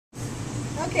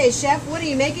Okay, chef, what are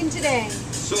you making today?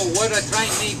 So what I try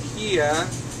and make here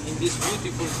in this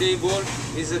beautiful table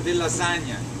is the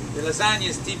lasagna. The lasagna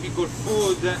is typical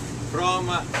food from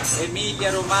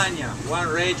Emilia Romagna, one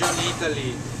region in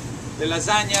Italy. The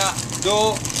lasagna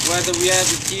dough, what we have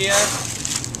here,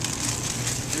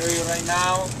 show you right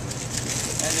now,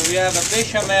 and we have a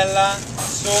bechamel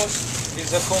sauce.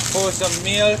 It's composed of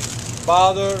milk,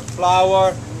 butter,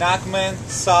 flour, nutmeg,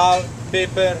 salt,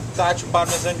 pepper, touch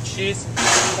Parmesan cheese,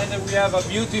 and we have a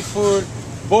beautiful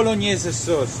Bolognese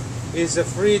sauce. It's a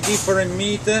 3 different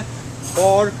meat,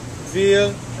 pork,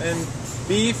 veal, and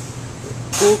beef,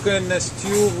 cooked and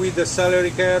stewed with the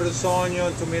celery, carrots,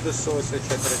 onion, tomato sauce,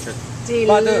 etc., etc.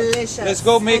 Delicious. But, let's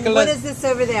go make and what is this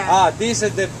over there? This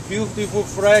is the beautiful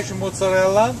fresh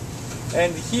mozzarella,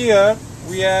 and here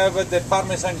we have the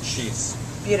Parmesan cheese.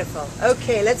 Beautiful.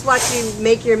 Okay, let's watch you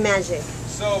make your magic.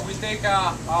 So we take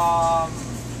a,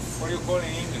 what do you call it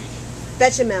in English?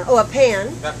 Bechamel. Oh, a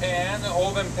pan. The pan,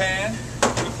 oven pan.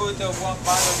 We put one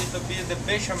part a little bit the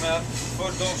bechamel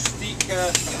for don't stick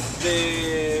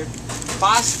the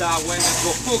pasta when it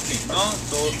go cooking, no?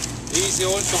 So easy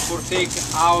also for take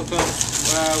out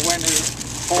when to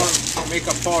make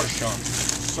a portion.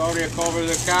 Sorry, I cover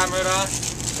the camera.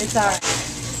 It's alright.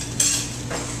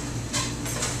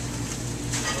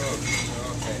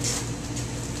 Okay.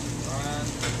 1,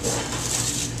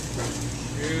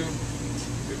 2.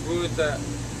 We put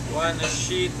one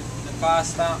sheet the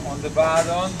pasta on the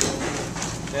bottom.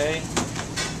 Okay.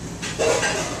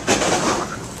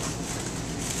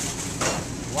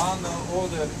 One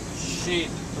other sheet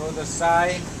to the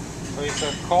side, so it's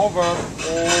a cover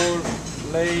all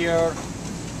layer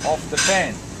of the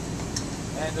pan.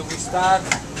 And we start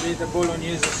with the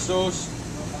Bolognese sauce,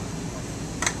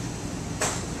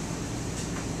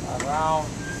 around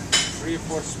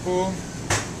 3-4 spoons,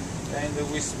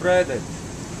 and we spread it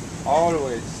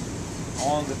always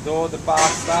on the dough, the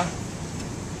pasta,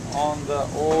 on the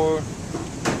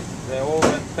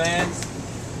oven pans.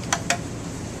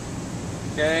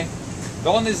 Okay,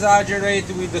 don't exaggerate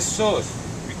with the sauce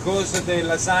because the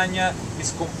lasagna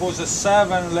is composed of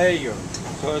 7 layers.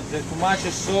 So too much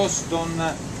sauce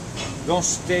don't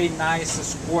stay nice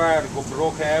square, go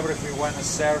broke everything when it's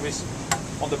service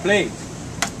on the plate.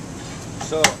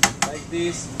 So like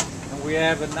this, and we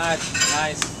have a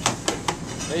nice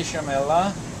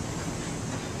bechamel.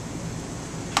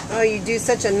 Oh, you do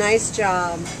such a nice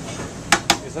job.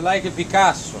 It's like a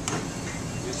Picasso.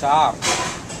 It's art.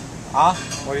 Huh?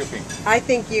 What do you think? I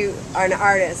think you are an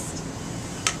artist.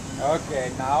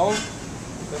 Okay, now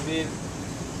the bit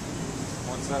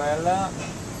mozzarella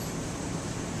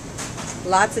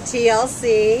Lots of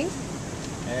TLC.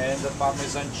 and the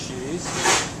Parmesan cheese.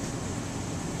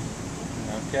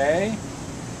 Okay.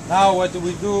 Now what do?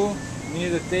 We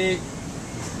need to take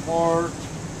more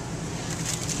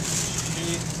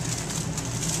sheet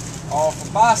of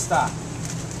pasta.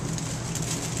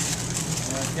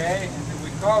 Okay, and then we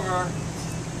cover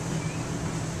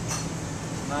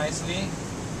nicely.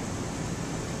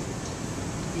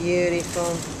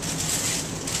 Beautiful.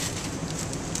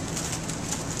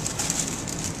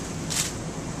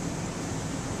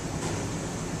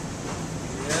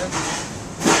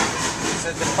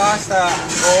 As the pasta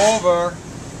go over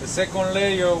the second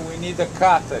layer, we need to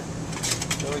cut it.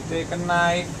 So we take a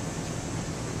knife,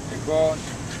 we go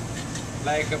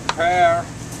like a pear.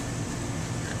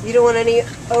 You don't want any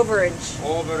overage.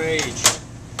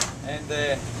 And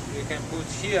you can put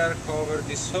here, cover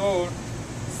this hole.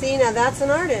 See, now that's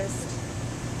an artist.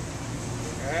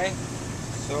 Okay,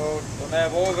 so don't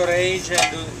have overage,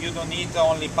 and you don't need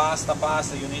only pasta,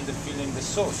 you need to fill in the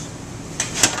sauce.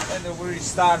 And then we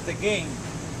start again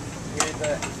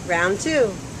with Round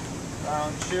 2.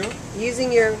 round 2,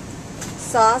 Using your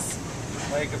sauce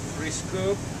like a 3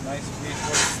 scoop, nice piece,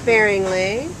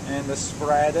 sparingly. and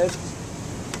spread it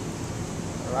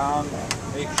around.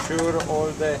 Make sure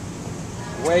all the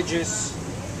wedges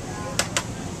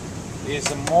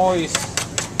is moist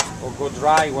or go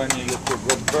dry when you go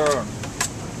burn.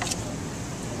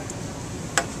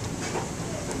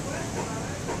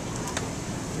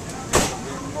 A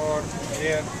bit more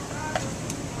here.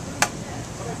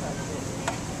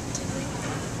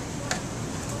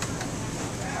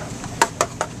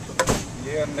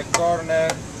 Here in the corner,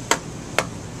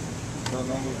 so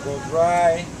then we go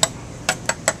dry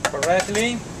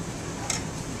correctly.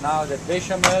 Now the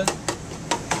bechamel.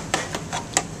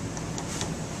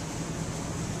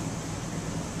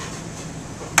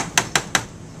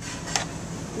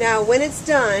 Now when it's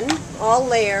done, all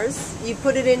layers, you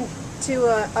put it into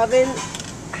an oven,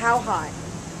 how high?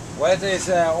 When is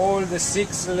all the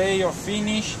 6 layer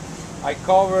finished, I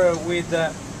cover with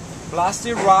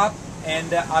plastic wrap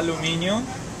and aluminium.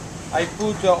 I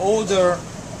put older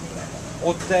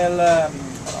hotel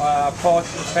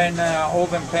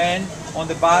oven pan on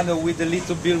the bottom with a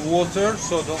little bit water,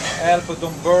 so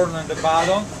don't burn on the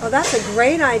bottom. Oh, that's a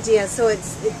great idea. So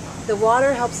the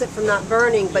water helps it from not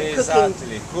burning, but cooking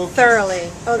thoroughly.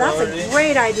 Oh, that's a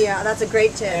great idea. That's a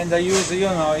great tip. And I use,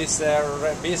 it's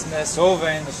a business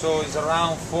oven, so it's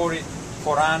around 400,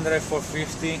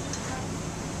 450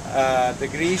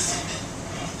 degrees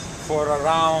for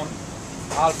around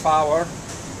half hour.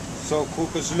 So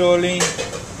cook slowly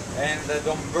and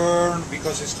don't burn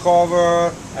because it's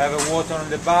covered. Have water on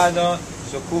the bottom,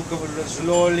 so cook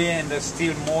slowly and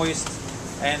still moist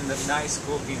and nice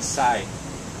cook inside.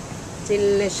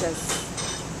 Delicious.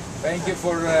 Thank you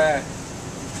for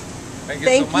Thank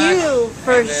so much. you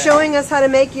for showing us how to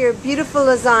make your beautiful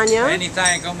lasagna.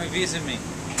 Anytime, come and visit me.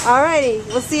 Alrighty,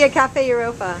 we'll see you at Cafe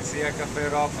Europa. See you at Cafe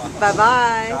Europa. Bye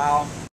bye. Ciao.